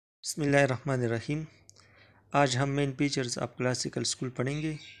بسم اللہ الرحمن الرحیم۔ آج ہم main features of classical school پڑھیں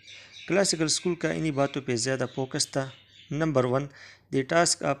گے۔ کلاسیکل اسکول کا انہی باتوں پہ زیادہ فوکس تھا۔ Number 1، the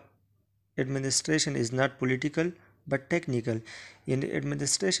task of administration is not political but technical, یعنی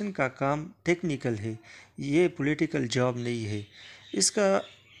ایڈمنسٹریشن کا کام ٹیکنیکل ہے، یہ پولیٹیکل جاب نہیں ہے۔ اس کا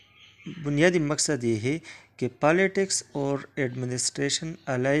بنیادی مقصد یہ ہے کہ پالیٹکس اور ایڈمنسٹریشن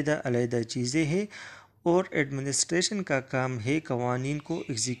علیحدہ علیحدہ چیزیں ہیں، اور ایڈمنسٹریشن کا کام ہے قوانین کو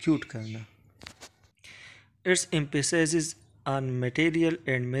ایگزیکیوٹ کرنا۔ Its emphasizes on material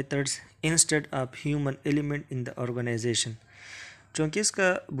and methods instead of human element in the organization۔ چونکہ اس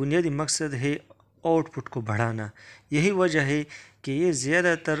کا بنیادی مقصد ہے آؤٹ پٹ کو بڑھانا، یہی وجہ ہے کہ یہ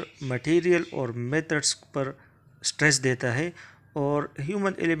زیادہ تر مٹیریل اور میتھڈس پر سٹریس دیتا ہے اور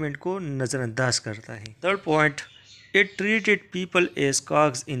ہیومن ایلیمنٹ کو نظر انداز کرتا ہے۔ Third point, it treated people as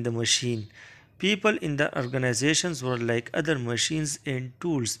cogs in the machine۔ People in the organizations were like other machines and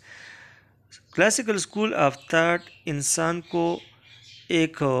tools۔ Classical school of thought انسان کو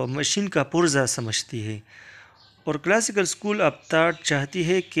ایک مشین کا پرزہ سمجھتی ہے، اور کلاسیکل اسکول آف تھاٹ چاہتی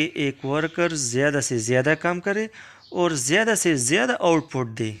ہے کہ ایک ورکر زیادہ سے زیادہ کام کرے اور زیادہ سے زیادہ آؤٹ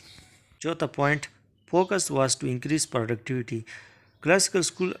پٹ دے۔ چوتھا point, focus was to increase productivity. Classical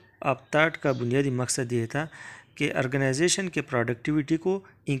school of thought کا بنیادی مقصد یہ تھا کہ آرگنائزیشن کے پروڈکٹیوٹی کو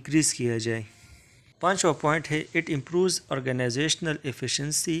انکریز کیا جائے۔ پانچواں پوائنٹ ہے، it امپروز organisational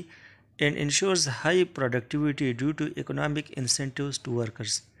efficiency and ensures high productivity due to economic incentives to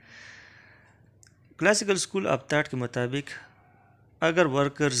workers. Classical school of thought کے مطابق اگر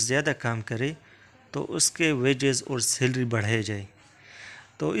ورکر زیادہ کام کرے تو اس کے ویجز اور سیلری بڑھائے جائے،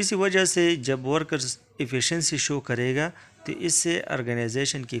 تو اسی وجہ سے جب ورکرز ایفیشنسی شو کرے گا تو اس سے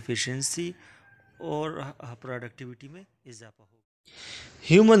آرگنائزیشن کی ایفیشنسی اور پروڈکٹیوٹی میں اضافہ ہوگا۔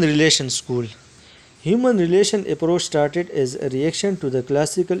 Human relation school. Human relation approach started as a reaction to the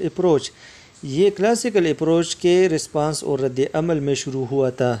classical approach. یہ کلاسیکل اپروچ کے رسپانس اور رد عمل میں شروع ہوا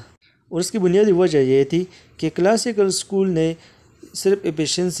تھا، اور اس کی بنیادی وجہ یہ تھی کہ کلاسیکل اسکول نے صرف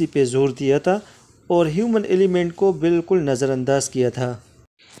ایفیشنسی پہ زور دیا تھا اور ہیومن ایلیمنٹ کو بالکل نظر انداز کیا تھا۔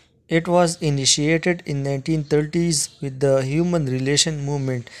 It was initiated in 1930s with the human relation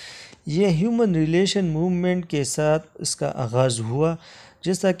movement۔ یہ ہیومن ریلیشن موومنٹ کے ساتھ اس کا آغاز ہوا۔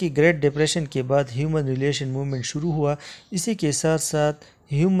 جیسا کہ گریٹ ڈپریشن کے بعد ہیومن ریلیشن موومنٹ شروع ہوا، اسی کے ساتھ ساتھ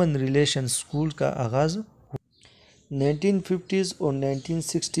ہیومن ریلیشن اسکول کا آغاز ہوا۔ 1950s اور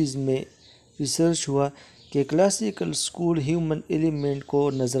 1960s میں ریسرچ ہوا کہ کلاسیکل اسکول ہیومن ایلیمنٹ کو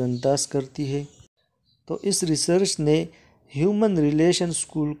نظر انداز کرتی ہے، تو اس ریسرچ نے ہیومن ریلیشن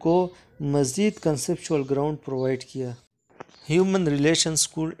اسکول کو مزید کنسیپچول گراؤنڈ پرووائڈ کیا۔ Human relation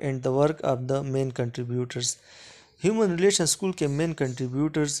school and the work of the main contributors. Human relation school کے مین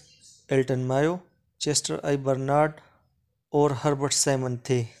کنٹریبیوٹرز ایلٹن مایو، چیسٹر آئی برنارڈ اور ہربرٹ سائمن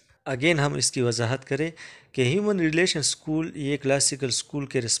تھے۔ اگین ہم اس کی وضاحت کریں کہ ہیومن ریلیشن اسکول یہ کلاسیکل اسکول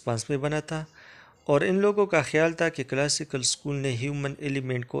کے رسپانس میں بنا تھا، اور ان لوگوں کا خیال تھا کہ کلاسیکل اسکول نے ہیومن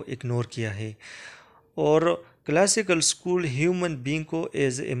ایلیمنٹ کو اگنور کیا ہے، اور کلاسیکل اسکول ہیومن بینگ کو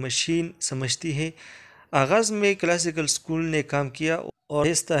ایز اے مشین سمجھتی ہے۔ آغاز میں کلاسیکل اسکول نے کام کیا، اور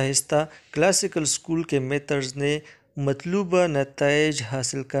آہستہ آہستہ کلاسیکل اسکول کے میتھڈز نے مطلوبہ نتائج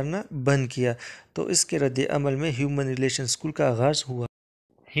حاصل کرنا بند کیا، تو اس کے رد عمل میں ہیومن ریلیشن اسکول کا آغاز ہوا۔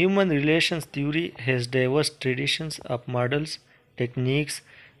 Human relations theory has diverse traditions of models, techniques,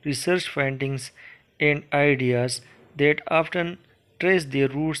 research findings and ideas that often trace their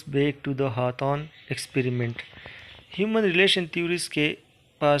roots back to the Hawthorne experiment۔ Human relation theories کے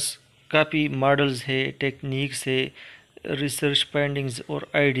پاس کافی ماڈلز ہے، ٹیکنیکس ہے، research findings اور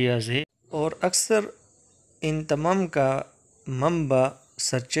ideas ہے، اور اکثر ان تمام کا منبع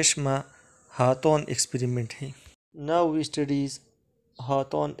سرچشمہ ہاتھورن ایکسپیریمنٹ ہے۔ Now we studies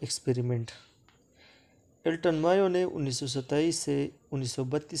ہاتھورن experiment. ایلٹن مایو نے 1927 سے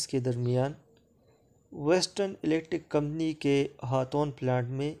 1932 کے درمیان ویسٹرن الیکٹرک کمپنی کے ہاتھورن پلانٹ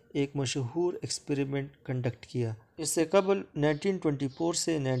میں ایک مشہور ایکسپیریمنٹ کنڈکٹ کیا۔ اس سے قبل 1924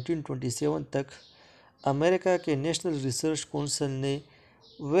 سے 1927 تک امریکہ کے نیشنل ریسرچ کونسل نے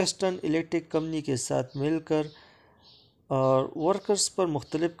ویسٹرن الیکٹرک کمپنی کے ساتھ مل کر ورکرز پر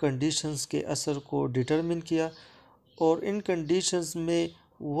مختلف کنڈیشنز کے اثر کو ڈٹرمن کیا، اور ان کنڈیشنز میں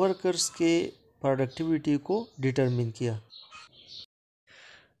ورکرز کے پروڈکٹیوٹی کو ڈٹرمن کیا۔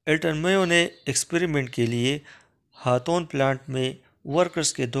 ایلٹن مایو نے ایکسپیریمنٹ کے لیے ہاتھورن پلانٹ میں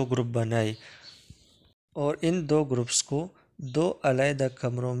ورکرز کے 2 گروپ بنائے، اور ان 2 گروپس کو 2 علیحدہ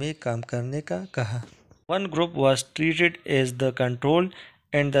کمروں میں کام کرنے کا کہا۔ One group was treated as the control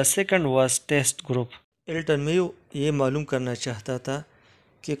and the second was test group۔ ایلٹن مایو یہ معلوم کرنا چاہتا تھا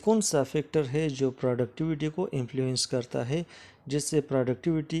کہ کون سا فیکٹر ہے جو پروڈکٹیوٹی کو انفلوئنس کرتا ہے، جس سے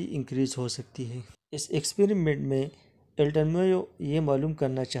پروڈکٹیوٹی انکریز ہو سکتی ہے۔ اس ایکسپیریمنٹ میں الٹنمیو یہ معلوم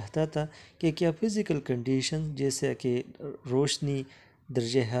کرنا چاہتا تھا کہ کیا فزیکل کنڈیشن جیسے کہ روشنی،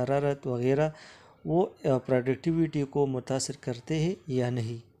 درجہ حرارت وغیرہ وہ پروڈکٹیوٹی کو متاثر کرتے ہیں یا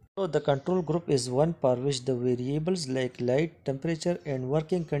نہیں۔ So the control group is one for which the variables like light, temperature and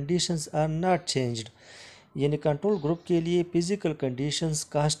working conditions are not changed. یعنی کنٹرول گروپ کے لیے فزیکل کنڈیشنز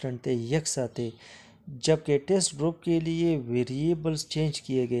کانسٹنٹ تھے، یکساں تھے، جبکہ ٹیسٹ گروپ کے لیے ویریبلز چینج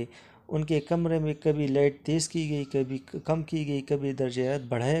کیے گئے۔ ان کے کمرے میں کبھی لائٹ تیز کی گئی، کبھی کم کی گئی، کبھی درجہ حرارت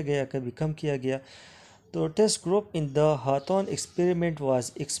بڑھایا گیا، کبھی کم کیا گیا۔ تو test group in the Hawthorne experiment was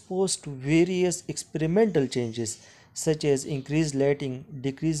exposed to various experimental changes such as increased lighting,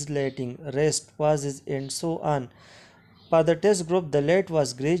 decreased lighting, rest, pauses and so on. For the test group, the light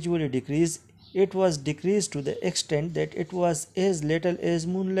was gradually decreased. It was decreased to the extent that it was as little as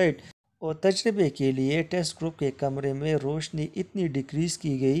moonlight. اور تجربے کے لیے test group کے کمرے میں روشنی اتنی decrease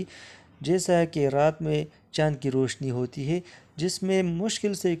کی گئی جیسا کہ رات میں چاند کی روشنی ہوتی ہے، جس میں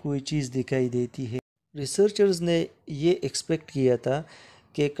مشکل سے کوئی چیز دکھائی دیتی ہے۔ ریسرچرز نے یہ ایکسپیکٹ کیا تھا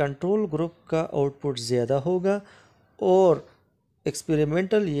کہ کنٹرول گروپ کا آؤٹ پٹ زیادہ ہوگا اور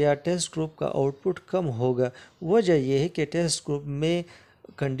ایکسپیریمنٹل یا ٹیسٹ گروپ کا آؤٹ پٹ کم ہوگا۔ وجہ یہ ہے کہ ٹیسٹ گروپ میں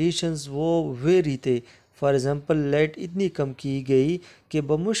کنڈیشنز وہ ویری تھے۔ فار ایگزامپل لائٹ اتنی کم کی گئی کہ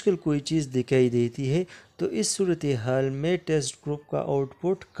بمشکل کوئی چیز دکھائی دیتی ہے، تو اس صورتحال میں ٹیسٹ گروپ کا آؤٹ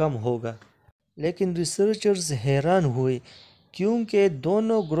پٹ کم ہوگا۔ لیکن ریسرچرز حیران ہوئے کیونکہ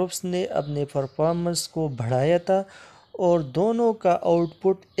دونوں گروپس نے اپنے پرفارمنس کو بڑھایا تھا اور دونوں کا آؤٹ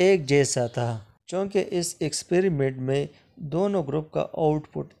پٹ ایک جیسا تھا۔ چونکہ اس ایکسپیریمنٹ میں دونوں گروپ کا آؤٹ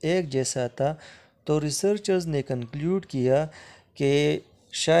پٹ ایک جیسا تھا، تو ریسرچرز نے کنکلیوڈ کیا کہ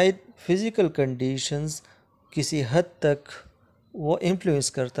شاید فزیکل کنڈیشنز کسی حد تک وہ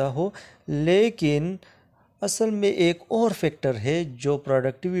انفلوئنس کرتا ہو، لیکن اصل میں ایک اور فیکٹر ہے جو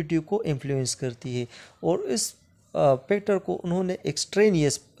پروڈکٹیوٹی کو انفلوئنس کرتی ہے، اور اس فیکٹر کو انہوں نے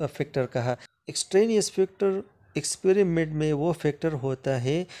ایکسٹرینیس فیکٹر کہا۔ ایکسٹرینیس فیکٹر ایکسپیریمنٹ میں وہ فیکٹر ہوتا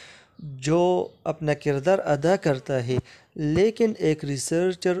ہے جو اپنا کردار ادا کرتا ہے، لیکن ایک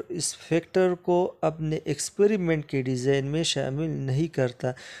ریسرچر اس فیکٹر کو اپنے ایکسپیریمنٹ کے ڈیزائن میں شامل نہیں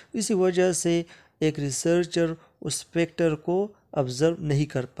کرتا۔ اسی وجہ سے ایک ریسرچر اس فیکٹر کو آبزرو نہیں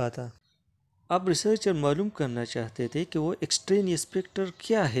کر پاتا۔ اب ریسرچر معلوم کرنا چاہتے تھے کہ وہ ایکسٹرینیس فیکٹر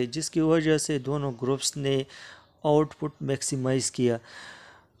کیا ہے جس کی وجہ سے دونوں گروپس نے آؤٹ پٹ میکسیمائز کیا۔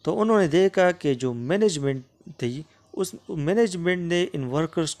 تو انہوں نے دیکھا کہ جو مینجمنٹ تھی، اس مینجمنٹ نے ان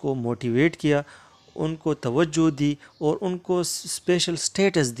ورکرز کو موٹیویٹ کیا، ان کو توجہ دی اور ان کو اسپیشل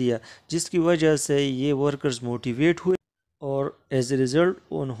سٹیٹس دیا، جس کی وجہ سے یہ ورکرز موٹیویٹ ہوئے اور ایز اے ریزلٹ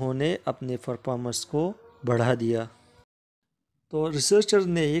انہوں نے اپنے پرفارمنس کو بڑھا دیا۔ تو ریسرچر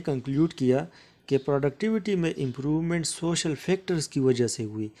نے یہ کنکلیوڈ کیا کہ پروڈکٹیوٹی میں امپروومنٹ سوشل فیکٹرز کی وجہ سے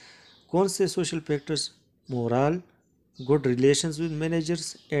ہوئی۔ کون سے social factors? Morale, good relations with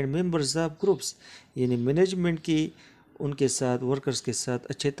managers and members of groups, یعنی مینجمنٹ کی ان کے ساتھ ورکرز کے ساتھ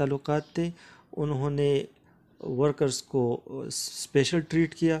اچھے تعلقات تھے، انہوں نے ورکرز کو اسپیشل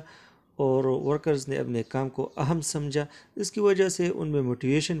ٹریٹ کیا اور ورکرز نے اپنے کام کو اہم سمجھا، اس کی وجہ سے ان میں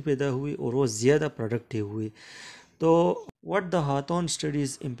موٹیویشن پیدا ہوئی اور وہ زیادہ پروڈکٹیو ہوئے۔ تو what the Hawthorne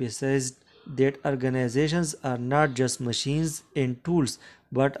studies emphasized that organizations are not just machines and tools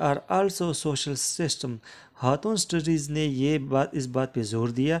but are also social system. ہاتھون studies نے اس بات پہ زور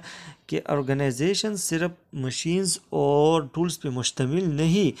دیا کہ آرگنائزیشن صرف مشینز اور ٹولز پہ مشتمل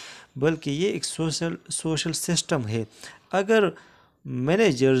نہیں بلکہ یہ ایک سوشل سسٹم ہے۔ اگر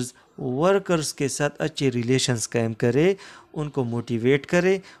مینیجرز ورکرز کے ساتھ اچھے ریلیشنز قائم کرے، ان کو موٹیویٹ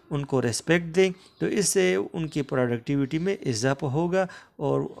کرے، ان کو ریسپیکٹ دیں، تو اس سے ان کی پروڈکٹیوٹی میں اضافہ ہوگا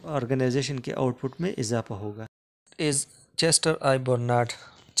اور آرگنائزیشن کے آؤٹ پٹ میں اضافہ ہوگا۔ چیسٹر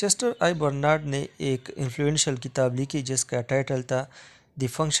آئی برنارڈ نے ایک انفلوئنشل کتاب لکھی جس کا ٹائٹل تھا the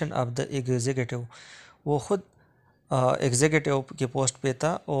function of the executive. وہ خود ایگزیکٹو کے پوسٹ پہ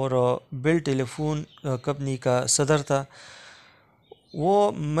تھا اور بیل ٹیلی فون کمپنی کا صدر تھا۔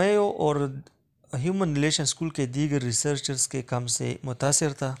 وہ میو اور ہیومن ریلیشن اسکول کے دیگر ریسرچرز کے کام سے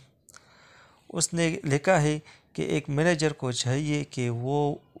متاثر تھا۔ اس نے لکھا ہے کہ ایک مینیجر کو چاہیے کہ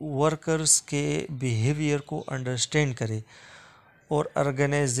وہ ورکرز کے بیہیویئر کو انڈرسٹینڈ کرے اور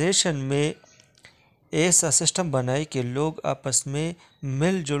آرگنائزیشن میں ایسا سسٹم بنائے کہ لوگ آپس میں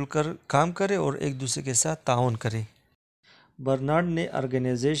مل جل کر کام کرے اور ایک دوسرے کے ساتھ تعاون کرے۔ برنارڈ نے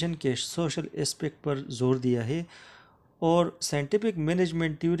آرگنائزیشن کے سوشل اسپیکٹ پر زور دیا ہے اور سائنٹیفک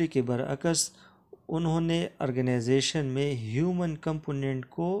مینجمنٹ تھیوری کے برعکس انہوں نے آرگنائزیشن میں ہیومن کمپوننٹ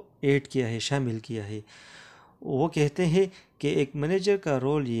کو ایڈ کیا ہے، شامل کیا ہے۔ وہ کہتے ہیں کہ ایک مینیجر کا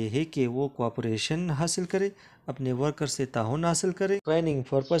رول یہ ہے کہ وہ کوآپریشن حاصل کرے، اپنے ورکر سے تعاون حاصل کرے. ٹریننگ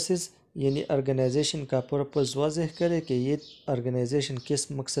پرپسز یعنی آرگنائزیشن کا پرپز واضح کرے کہ یہ آرگنائزیشن کس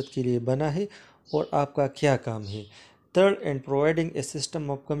مقصد کے لیے بنا ہے اور آپ کا کیا کام ہے. Third and providing a system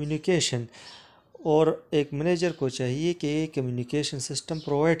of communication, اور ایک مینیجر کو چاہیے کہ ایک کمیونیکیشن سسٹم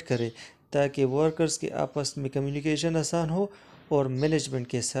پرووائڈ کرے تاکہ ورکرز کے آپس میں کمیونیکیشن آسان ہو اور مینجمنٹ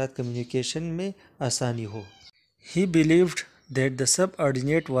کے ساتھ کمیونیکیشن میں آسانی ہو. He believed that the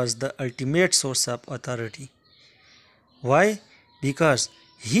subordinate was the ultimate source of authority. Why? Because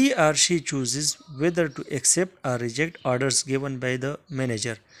he or she chooses whether to accept or reject orders given by the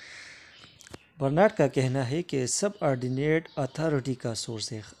manager. Bernard کا کہنا ہے کہ سب آرڈینیٹ اتھارٹی کا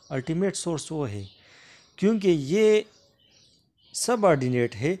source ہے، ultimate source وہ ہے کیونکہ یہ سب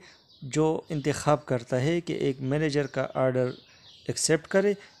آرڈینیٹ ہے جو انتخاب کرتا ہے کہ ایک مینیجر کا آرڈر ایکسیپٹ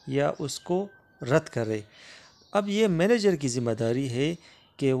کرے یا اس کو رد کرے. اب یہ مینیجر کی ذمہ داری ہے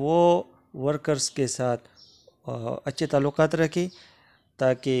کہ وہ ورکرز کے ساتھ اچھے تعلقات رکھے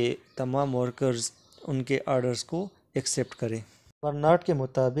تاکہ تمام ورکرز ان کے آرڈرز کو ایکسیپٹ کریں. برنارڈ کے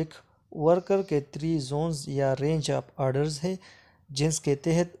مطابق ورکر کے 3 زونز یا رینج آف آرڈرز ہے جن کے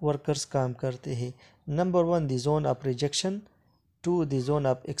تحت ورکرز کام کرتے ہیں. Number 1 the zone of rejection, 2 the zone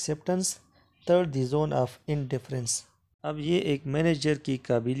of acceptance, 3 the zone of indifference. اب یہ ایک مینیجر کی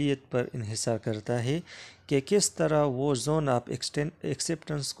قابلیت پر انحصار کرتا ہے کہ کس طرح وہ زون آف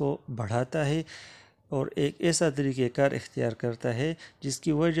ایکسیپٹنس کو بڑھاتا ہے اور ایک ایسا طریقہ کار اختیار کرتا ہے جس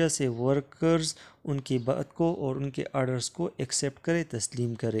کی وجہ سے ورکرز ان کی بات کو اور ان کے آرڈرز کو ایکسیپٹ کرے،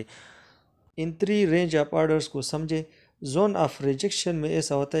 تسلیم کرے. ان 3 رینج آف آرڈرز کو سمجھے. زون آف ریجیکشن میں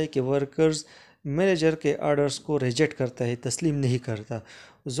ایسا ہوتا ہے کہ ورکرز مینیجر کے آرڈرز کو ریجیکٹ کرتا ہے، تسلیم نہیں کرتا.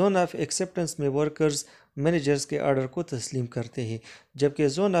 زون آف ایکسیپٹنس میں ورکرز مینیجرز کے آرڈر کو تسلیم کرتے ہیں، جبکہ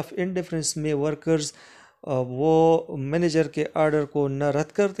زون آف انڈیفرنس میں ورکرز وہ مینیجر کے آرڈر کو نہ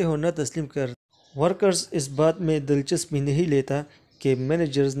رد کرتے ہو نہ تسلیم کرتے. ورکرز اس بات میں دلچسپی نہیں لیتا کہ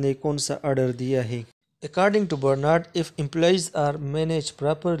مینیجرز نے کون سا آرڈر دیا ہے. According to Barnard, if employees are managed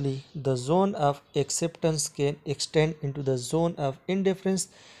properly, the zone of acceptance can extend into the zone of indifference,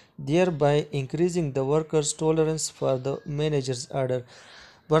 thereby increasing the worker's tolerance for the manager's order.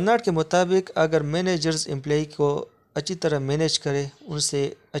 Bernard کے مطابق اگر managers employee کو اچھی طرح manage کرے، ان سے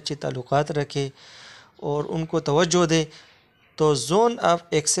اچھے تعلقات رکھے اور ان کو توجہ دے تو زون آف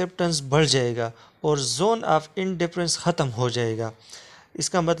ایکسیپٹنس بڑھ جائے گا اور زون آف انڈیفرنس ختم ہو جائے گا. اس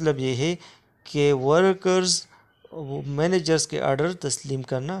کا مطلب یہ ہے کہ ورکرز مینیجرز کے آرڈر تسلیم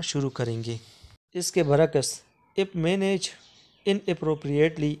کرنا شروع کریں گے. اس کے برعکس if managed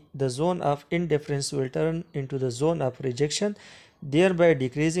inappropriately, the zone of indifference will turn into the zone of rejection, thereby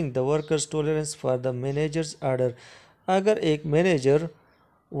decreasing the worker's tolerance for the manager's order. اگر ایک مینیجر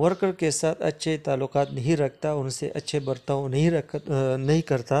ورکر کے ساتھ اچھے تعلقات نہیں رکھتا، ان سے اچھے برتاؤ نہیں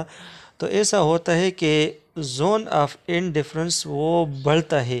کرتا، تو ایسا ہوتا ہے کہ زون آف انڈیفرنس وہ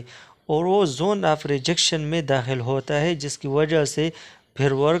بڑھتا ہے اور وہ زون آف ریجیکشن میں داخل ہوتا ہے، جس کی وجہ سے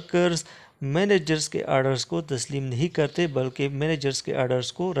پھر ورکرز مینیجرز کے آرڈرز کو تسلیم نہیں کرتے بلکہ مینیجرز کے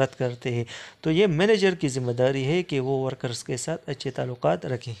آرڈرز کو رد کرتے ہیں. تو یہ مینیجر کی ذمہ داری ہے کہ وہ ورکرز کے ساتھ اچھے تعلقات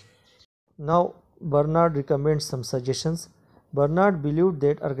رکھیں. Now Barnard recommends some suggestions. Barnard believed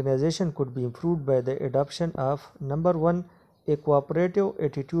that organization could be improved by the adoption of number 1 a cooperative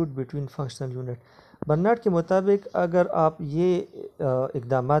attitude between functional units. Bernard کے مطابق اگر آپ یہ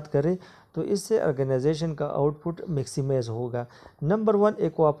اقدامات کریں تو اس سے آرگنائزیشن کا آؤٹ پٹ میکسیمائز ہوگا. نمبر 1 اے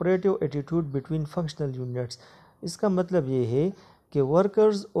cooperative attitude between functional units. اس کا مطلب یہ ہے کہ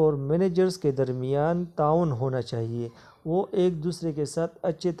ورکرز اور مینیجرز کے درمیان تعاون ہونا چاہیے، وہ ایک دوسرے کے ساتھ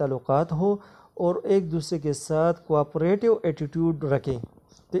اچھے تعلقات ہو اور ایک دوسرے کے ساتھ کوآپریٹو ایٹیٹیوڈ رکھیں،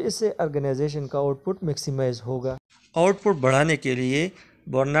 تو اس سے آرگنائزیشن کا آؤٹ پٹ میکسیمائز ہوگا. آؤٹ پٹ بڑھانے کے لیے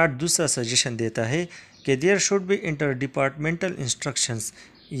برنارڈ دوسرا سجیشن دیتا ہے کہ there should be inter departmental instructions,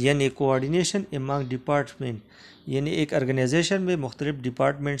 یعنی کوآرڈینیشن امانگ ڈپارٹمنٹ. یعنی ایک آرگنائزیشن میں مختلف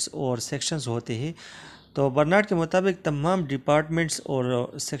ڈپارٹمنٹس اور سیکشنز ہوتے ہیں، تو برنارڈ کے مطابق تمام ڈپارٹمنٹس اور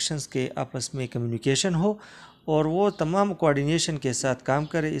سیکشنز کے آپس میں کمیونیکیشن ہو اور وہ تمام کوآرڈینیشن کے ساتھ کام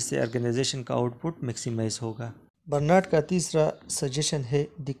کرے، اس سے آرگنائزیشن کا آؤٹ پٹ میکسیمائز ہوگا. برنارڈ کا تیسرا سجیشن ہے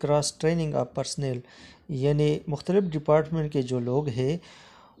دی کراس ٹریننگ آف پرسنل، یعنی مختلف ڈپارٹمنٹ کے جو لوگ ہیں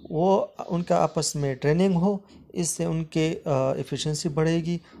وہ ان کا آپس میں ٹریننگ ہو، اس سے ان کے ایفیشنسی بڑھے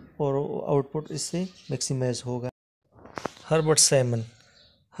گی اور آؤٹ پٹ اس سے میکسیمائز ہوگا.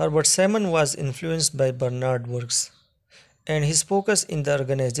 Herbert Simon was influenced by Barnard's works, and his focus in the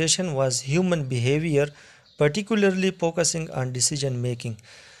organization was human behavior, particularly focusing on decision making.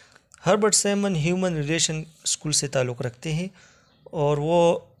 Herbert Simon human relation school سے تعلق رکھتے ہیں اور وہ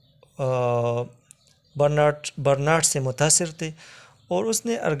برنارڈ سے متاثر تھے اور اس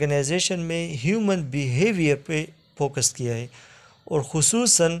نے آرگنائزیشن میں ہیومن بیہیویئر پہ فوکس کیا ہے اور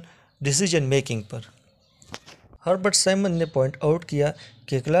خصوصاً ڈیسیجن میکنگ پر۔ ہربرٹ سائمن نے پوائنٹ آؤٹ کیا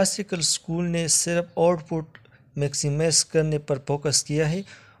کہ کلاسیکل اسکول نے صرف آؤٹ پٹ میکسیمائز کرنے پر فوکس کیا ہے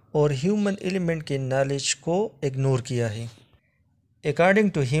اور ہیومن ایلیمنٹ کے نالج کو اگنور کیا ہے۔ According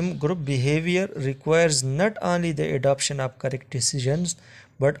to him, group behavior requires not only the adoption of correct decisions,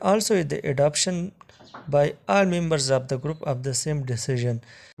 but also the adoption by all members of the group of the same decision.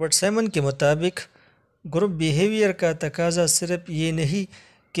 But Simon کے مطابق group behaviour کا تقاضا صرف یہ نہیں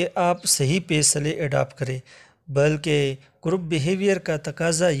کہ آپ صحیح فیصلے اڈاپٹ کریں، بلکہ گروپ بیہیویئر کا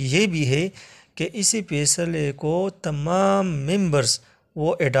تقاضا یہ بھی ہے کہ اسی فیصلے کو تمام ممبرز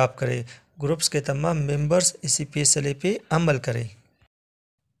وہ اڈاپٹ کریں، گروپس کے تمام ممبرز اسی فیصلے پہ عمل کریں۔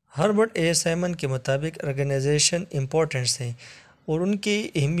 ہربرٹ سائمن کے مطابق آرگنائزیشن امپورٹنٹس ہیں اور ان کی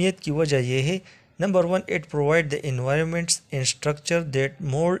اہمیت کی وجہ یہ ہے: number 1، it provide the environments and structure that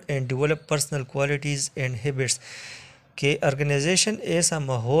mould and develop personal qualities and habits, کہ آرگنائزیشن ایسا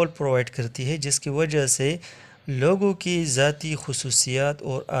ماحول پرووائڈ کرتی ہے جس کی وجہ سے لوگوں کی ذاتی خصوصیات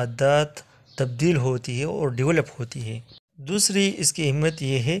اور عادات تبدیل ہوتی ہے اور ڈیولپ ہوتی ہے۔ دوسری اس کی اہمیت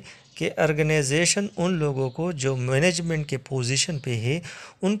یہ ہے کہ آرگنائزیشن ان لوگوں کو جو مینجمنٹ کے پوزیشن پہ ہے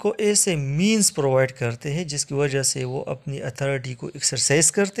ان کو ایسے مینز پرووائڈ کرتے ہیں جس کی وجہ سے وہ اپنی اتھارٹی کو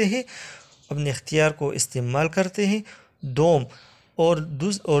ایکسرسائز کرتے ہیں، اپنے اختیار کو استعمال کرتے ہیں،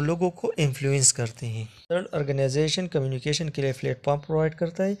 اور لوگوں کو انفلوئنس کرتے ہیں۔ تھرڈ، آرگنائزیشن کمیونیکیشن کے لیے پلیٹ فارم پرووائڈ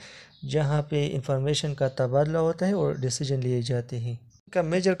کرتا ہے جہاں پہ انفارمیشن کا تبادلہ ہوتا ہے اور ڈیسیجن لیے جاتے ہیں۔ کا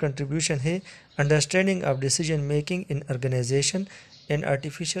میجر کنٹریبیوشن ہے understanding of decision making in organization and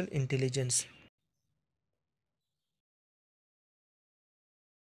artificial intelligence.